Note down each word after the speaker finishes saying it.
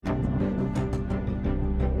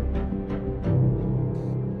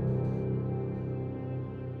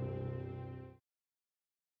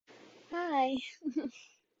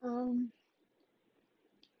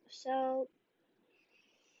So,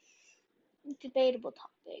 debatable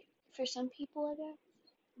topic for some people, I guess.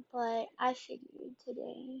 But I figured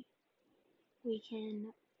today we can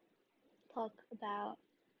talk about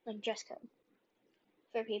like dress code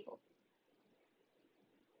for people.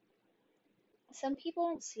 Some people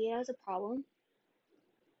don't see it as a problem,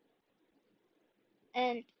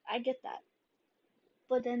 and I get that.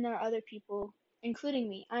 But then there are other people, including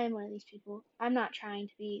me. I am one of these people. I'm not trying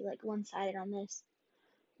to be like one-sided on this,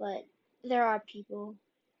 but there are people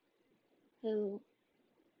who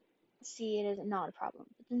see it as not a problem.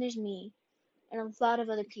 But then there's me and a lot of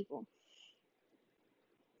other people,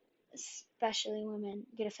 especially women,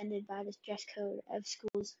 get offended by this dress code of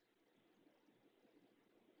schools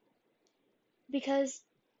because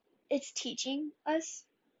it's teaching us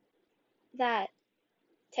that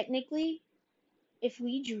technically, if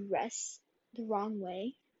we dress the wrong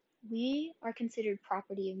way, we are considered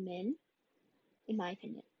property of men, in my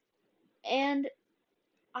opinion. And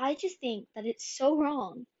I just think that it's so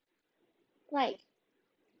wrong. Like,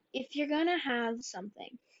 if you're gonna have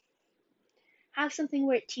something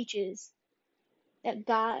where it teaches that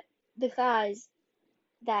the guys,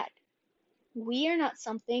 that we are not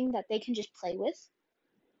something that they can just play with.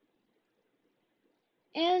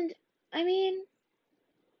 And I mean,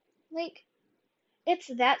 like, it's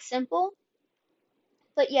that simple,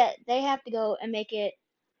 but yet they have to go and make it,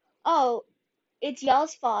 oh, it's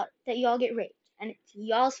y'all's fault that y'all get raped, and it's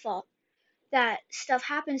y'all's fault that stuff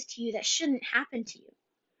happens to you that shouldn't happen to you.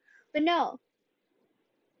 But no,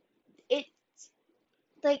 it's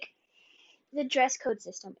like the dress code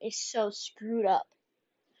system is so screwed up.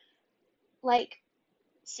 Like,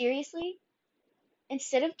 seriously,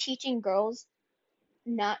 instead of teaching girls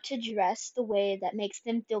not to dress the way that makes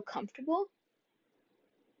them feel comfortable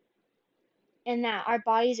and that our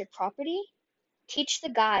bodies are property, teach the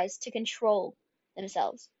guys to control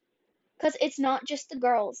themselves. Because it's not just the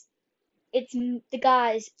girls, it's the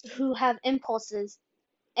guys who have impulses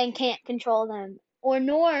and can't control them, or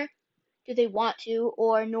nor do they want to,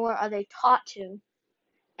 or nor are they taught to.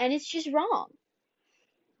 And it's just wrong.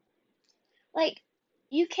 Like,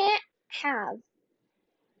 you can't have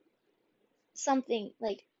something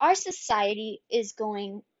like our society is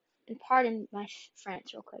going, and pardon my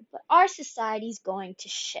French real quick, but our society's going to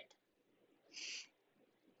shit.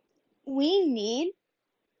 We need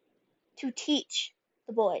to teach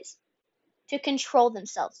the boys to control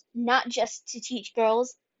themselves, not just to teach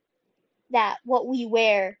girls that what we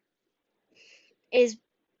wear is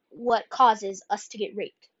what causes us to get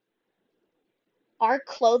raped. Our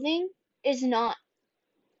clothing is not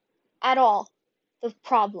at all the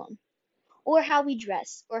problem, or how we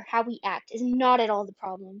dress or how we act is not at all the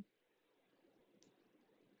problem.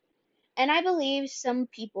 And I believe some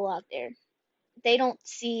people out there, they don't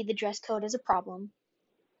see the dress code as a problem.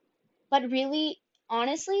 But really,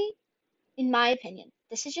 honestly, in my opinion,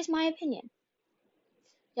 this is just my opinion.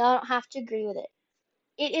 Y'all don't have to agree with it.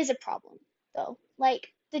 It is a problem, though.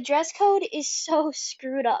 Like, the dress code is so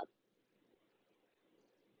screwed up.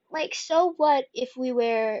 Like, so what if we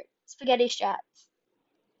wear spaghetti straps?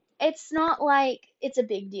 It's not like it's a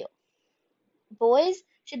big deal. Boys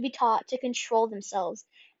should be taught to control themselves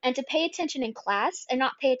and to pay attention in class and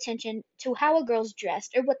not pay attention to how a girl's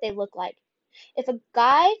dressed or what they look like. If a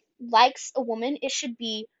guy likes a woman, it should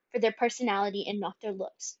be for their personality and not their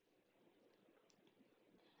looks,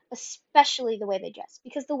 especially the way they dress,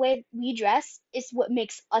 because the way we dress is what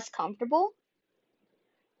makes us comfortable,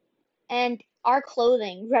 and our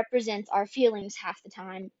clothing represents our feelings half the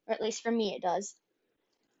time, or at least for me it does.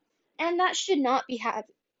 And that should not be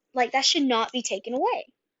that should not be taken away.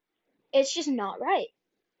 It's just not right.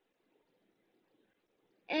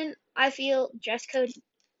 And I feel dress code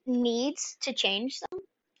needs to change some.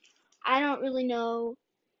 I don't really know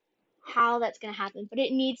how that's going to happen, but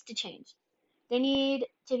it needs to change. They need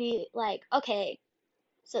to be like, okay,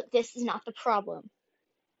 so this is not the problem.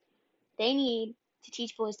 They need to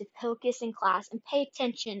teach boys to focus in class and pay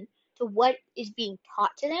attention to what is being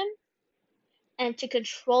taught to them and to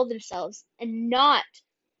control themselves and not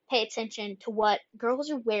pay attention to what girls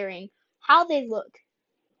are wearing, how they look,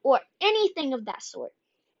 or anything of that sort.